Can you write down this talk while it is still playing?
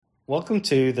Welcome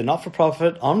to the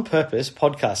Not-for-Profit on Purpose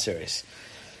podcast series.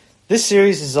 This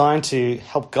series is designed to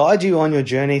help guide you on your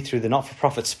journey through the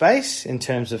not-for-profit space in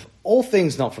terms of all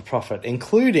things not-for-profit,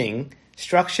 including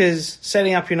structures,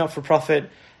 setting up your not-for-profit,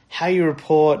 how you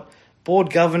report, board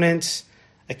governance,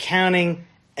 accounting,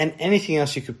 and anything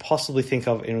else you could possibly think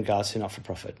of in regards to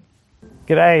not-for-profit.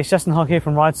 G'day, it's Justin Hock here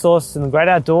from RightSource in the Great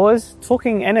Outdoors,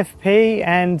 talking NFP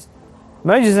and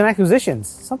mergers and acquisitions,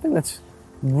 something that's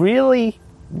really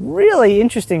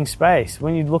interesting space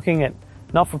when you're looking at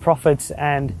not-for-profits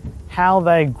and how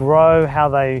they grow, how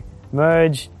they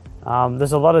merge.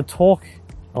 There's a lot of talk,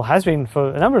 or has been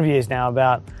for a number of years now,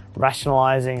 about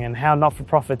rationalizing and how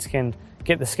not-for-profits can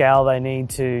get the scale they need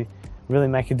to really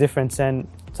make a difference. And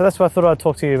so that's what I thought I'd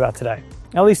talk to you about today.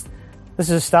 At least this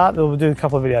is a start. We'll do a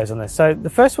couple of videos on this. So the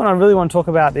first one I really want to talk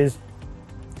about is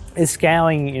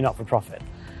scaling your not-for-profit.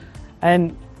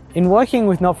 And in working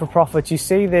with not-for-profits, you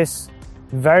see this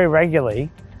very regularly,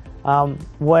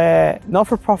 where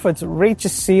not-for-profits reach a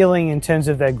ceiling in terms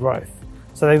of their growth.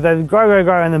 So they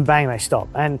grow, and then bang, they stop.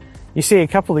 And you see a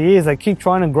couple of years, they keep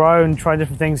trying to grow and try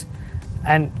different things,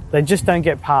 and they just don't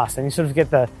get past. And you sort of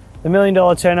get the $1 million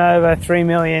turnover, 3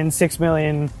 million, 6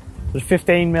 million,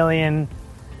 15 million,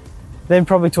 then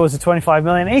probably towards the 25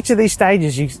 million. Each of these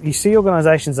stages, you see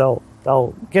organizations,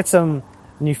 they'll get some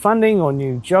new funding or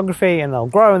new geography, and they'll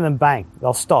grow, and then bang,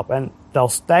 they'll stop. And they'll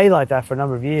stay like that for a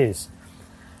number of years.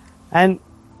 And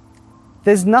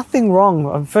there's nothing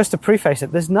wrong, first to preface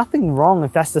it, there's nothing wrong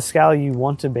if that's the scale you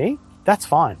want to be. That's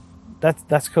fine.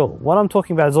 That's cool. What I'm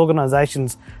talking about is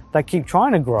organizations that keep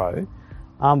trying to grow,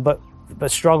 but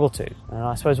struggle to. And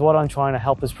I suppose what I'm trying to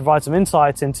help is provide some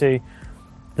insights into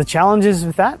the challenges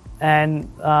with that and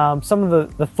some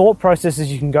of the thought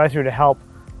processes you can go through to help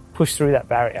push through that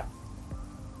barrier.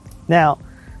 Now,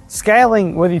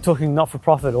 scaling, whether you're talking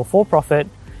not-for-profit or for-profit,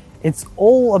 it's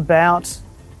all about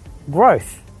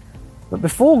growth. But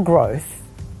before you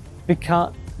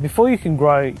can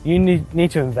grow, you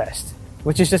need to invest,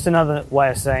 which is just another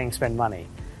way of saying spend money.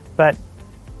 But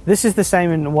this is the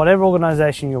same in whatever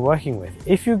organization you're working with.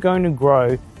 If you're going to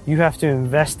grow, you have to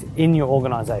invest in your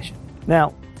organization.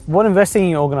 Now, what investing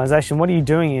in your organization, what are you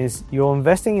doing is you're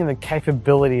investing in the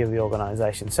capability of the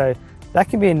organization. So that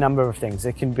can be a number of things.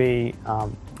 It can be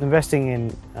investing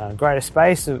in greater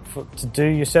space to do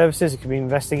your services. It can be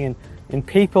investing in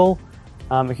people.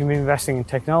 It can be investing in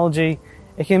technology.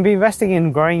 It can be investing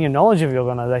in growing your knowledge of your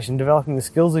organization, developing the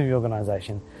skills of your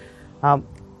organization.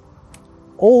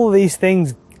 All of these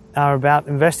things are about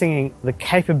investing in the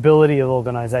capability of the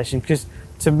organization, because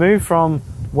to move from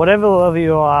whatever level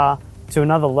you are to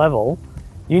another level,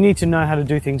 you need to know how to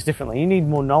do things differently. You need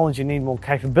more knowledge, you need more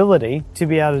capability to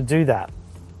be able to do that.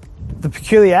 The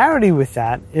peculiarity with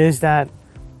that is that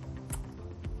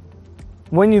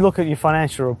when you look at your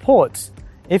financial reports,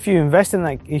 if you're investing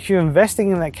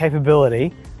in that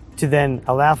capability to then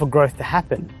allow for growth to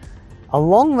happen,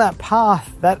 along that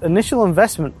path, that initial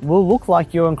investment will look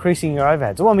like you're increasing your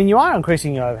overheads. Well, I mean, you are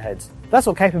increasing your overheads. That's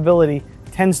what capability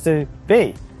tends to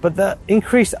be. But the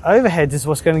increased overheads is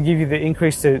what's going to give you the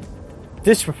increase to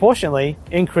disproportionately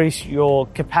increase your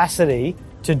capacity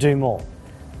to do more.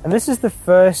 And this is the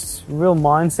first real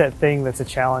mindset thing that's a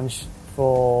challenge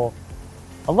for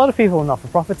a lot of people in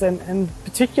not-for-profits, and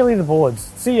particularly the boards.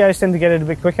 CEOs tend to get it a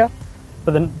bit quicker,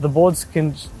 but then the boards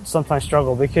can sometimes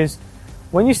struggle, because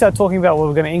when you start talking about, well,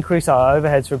 we're going to increase our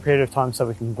overheads for a period of time so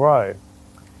we can grow,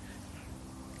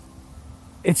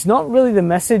 it's not really the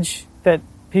message that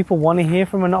people want to hear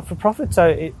from a not-for-profit.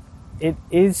 So it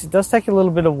does take a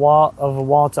little bit of a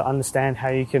while to understand how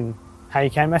you can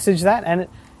message that. And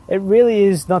it really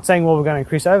is not saying, well, we're going to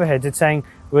increase overheads. It's saying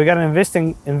we're going to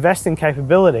invest in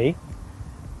capability,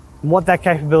 what that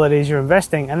capability is you're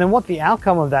investing, and then what the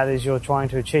outcome of that is you're trying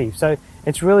to achieve. So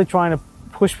it's really trying to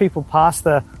push people past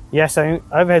so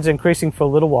overheads are increasing for a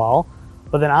little while,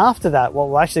 but then after that, what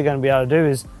we're actually going to be able to do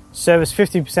is service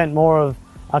 50% more of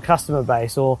our customer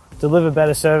base, or deliver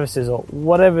better services, or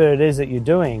whatever it is that you're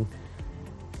doing.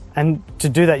 And to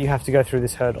do that, you have to go through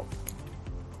this hurdle.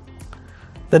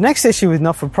 The next issue with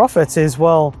not-for-profits is,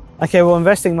 well, okay, we're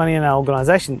investing money in our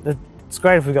organization. It's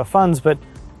great if we've got funds, but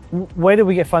where do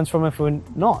we get funds from if we're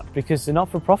not? Because the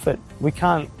not-for-profit, we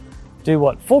can't do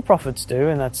what for-profits do,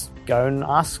 and that's go and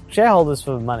ask shareholders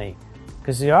for money,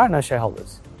 because there are no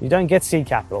shareholders. You don't get seed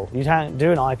capital. You can't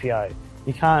do an IPO.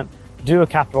 You can't do a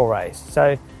capital raise.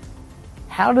 So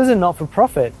how does a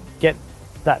not-for-profit get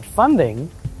that funding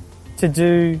to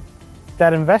do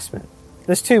that investment?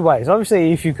 There's two ways.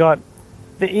 Obviously, if you've got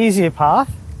the easier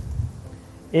path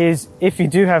is if you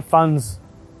do have funds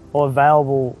or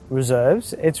available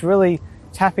reserves, it's really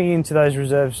tapping into those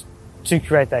reserves to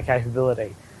create that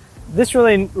capability. This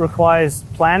really requires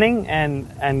planning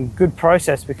and good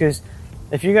process, because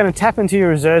if you're going to tap into your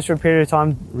reserves for a period of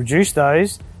time, reduce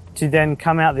those to then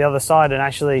come out the other side and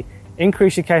actually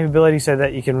increase your capability so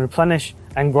that you can replenish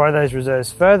and grow those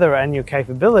reserves further and your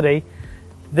capability,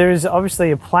 there is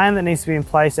obviously a plan that needs to be in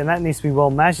place, and that needs to be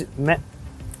well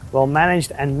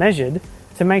managed and measured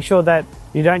to make sure that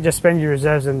you don't just spend your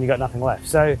reserves and you've got nothing left.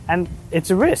 So, and it's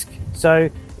a risk. So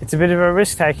it's a bit of a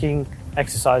risk-taking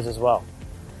exercise as well.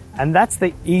 And that's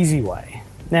the easy way.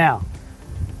 Now,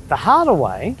 the harder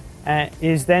way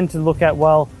is then to look at,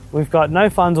 well, we've got no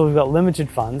funds or we've got limited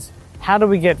funds. How do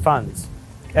we get funds?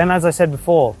 And as I said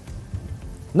before,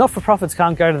 not-for-profits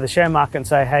can't go to the share market and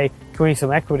say, hey, can we have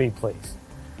some equity, please?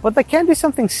 But they can do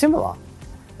something similar.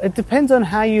 It depends on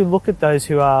how you look at those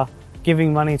who are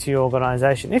giving money to your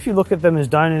organization. If you look at them as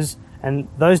donors, and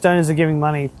those donors are giving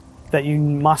money that you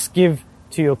must give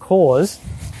to your cause,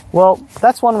 well,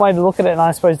 that's one way to look at it, and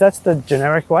I suppose that's the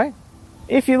generic way.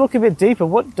 If you look a bit deeper,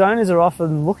 what donors are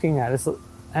often looking at is,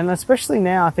 and especially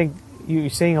now, I think you're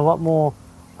seeing a lot more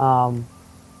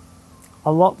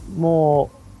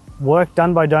work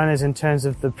done by donors in terms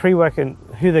of the pre-work and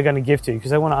who they're going to give to,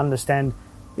 because they want to understand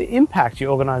the impact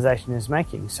your organization is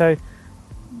making. So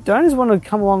donors want to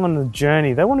come along on the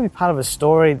journey. They want to be part of a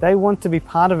story. They want to be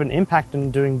part of an impact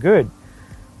and doing good.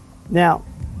 Now,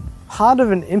 part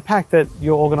of an impact that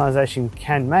your organization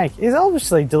can make is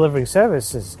obviously delivering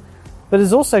services, but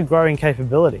is also growing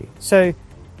capability. So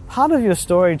part of your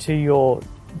story to your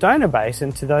donor base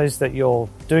and to those that you're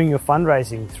doing your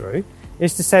fundraising through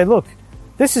is to say, look,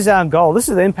 this is our goal. This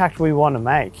is the impact we want to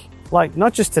make. Like,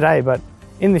 not just today, but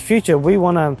in the future, we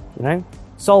want to,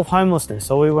 solve homelessness,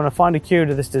 or we want to find a cure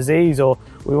to this disease, or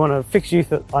we want to fix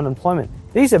youth unemployment.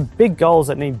 These are big goals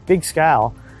that need big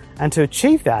scale. And to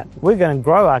achieve that, we're going to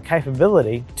grow our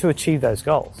capability to achieve those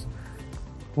goals.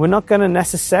 We're not going to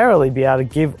necessarily be able to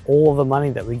give all the money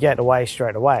that we get away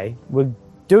straight away. We're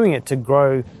doing it to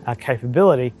grow our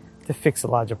capability to fix a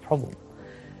larger problem.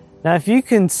 Now, if you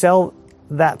can sell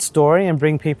that story and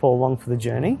bring people along for the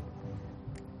journey,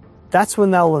 that's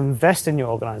when they'll invest in your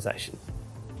organization.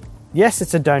 Yes,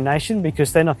 it's a donation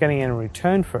because they're not getting any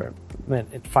return for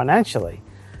it financially,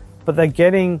 but they're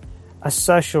getting a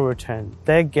social return.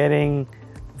 They're getting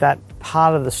that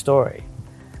part of the story.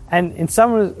 And in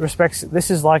some respects,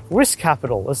 this is like risk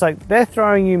capital. It's like they're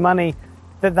throwing you money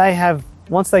that they have,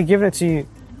 once they've given it to you,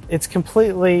 it's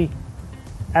completely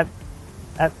at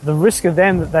the risk of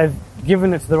them that they've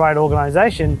given it to the right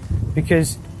organization,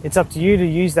 because it's up to you to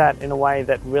use that in a way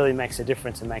that really makes a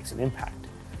difference and makes an impact.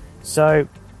 So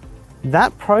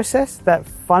that process, that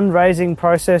fundraising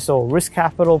process or risk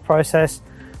capital process,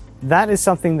 that is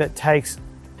something that takes,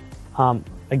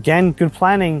 again, good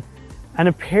planning and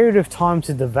a period of time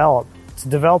to develop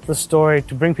the story,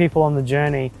 to bring people on the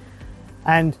journey,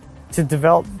 and to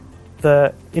develop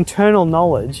the internal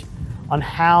knowledge on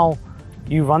how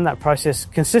you run that process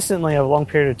consistently over a long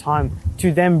period of time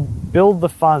to then build the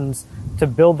funds, to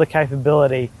build the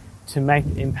capability to make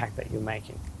the impact that you're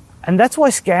making. And that's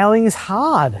why scaling is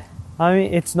hard. I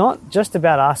mean, it's not just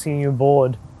about asking your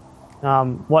board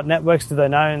what networks do they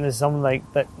know, and there's someone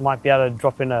that might be able to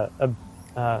drop in a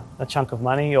chunk of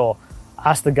money, or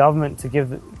ask the government to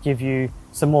give you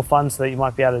some more funds so that you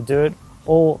might be able to do it,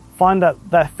 or find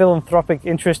that philanthropic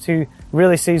interest who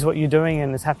really sees what you're doing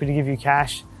and is happy to give you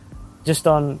cash just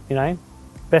on,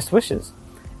 best wishes.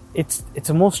 It's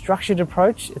a more structured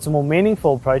approach, it's a more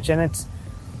meaningful approach, and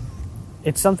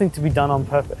it's something to be done on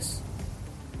purpose.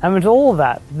 And with all of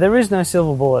that, there is no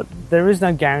silver bullet. There is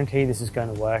no guarantee this is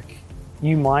going to work.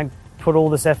 You might put all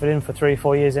this effort in for 3 or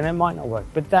 4 years and it might not work,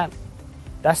 but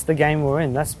that's the game we're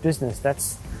in. That's business.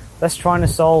 That's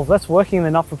working in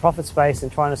the not-for-profit space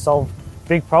and trying to solve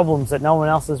big problems that no one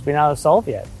else has been able to solve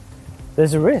yet.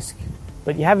 There's a risk,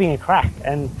 but you're having a crack.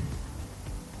 And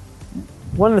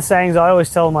one of the sayings I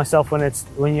always tell myself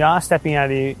when you are stepping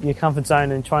out of your comfort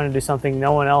zone and trying to do something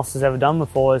no one else has ever done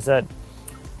before is that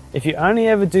if you only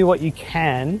ever do what you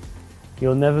can,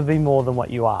 you'll never be more than what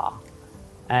you are.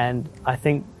 And I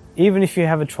think even if you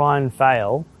have a try and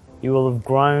fail, you will have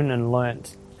grown and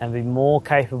learnt and be more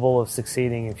capable of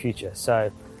succeeding in future.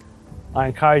 So I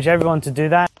encourage everyone to do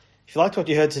that. If you liked what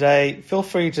you heard today, feel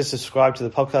free to subscribe to the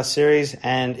podcast series.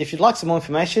 And if you'd like some more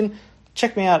information,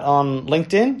 check me out on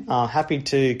LinkedIn. I'm happy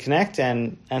to connect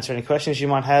and answer any questions you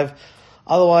might have.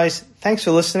 Otherwise, thanks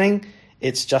for listening.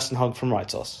 It's Justin Hogg from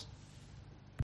RightSource.